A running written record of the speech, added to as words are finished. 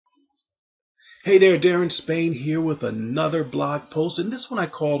Hey there, Darren Spain here with another blog post, and this one I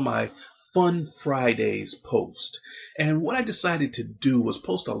call my Fun Fridays post. And what I decided to do was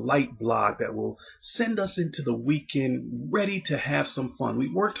post a light blog that will send us into the weekend ready to have some fun. We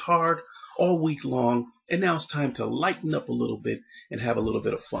worked hard all week long, and now it's time to lighten up a little bit and have a little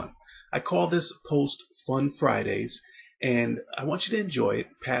bit of fun. I call this post Fun Fridays, and I want you to enjoy it,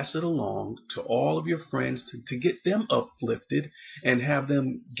 pass it along to all of your friends to get them uplifted and have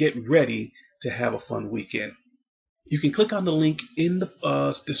them get ready to have a fun weekend. You can click on the link in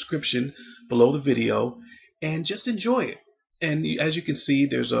the description below the video and just enjoy it. And as you can see,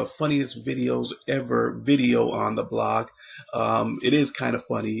 there's a funniest videos ever video on the blog. It is kind of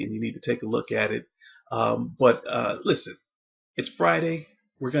funny, and you need to take a look at it. But listen, it's Friday.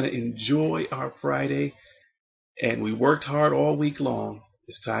 We're going to enjoy our Friday, and we worked hard all week long.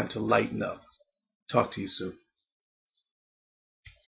 It's time to lighten up. Talk to you soon.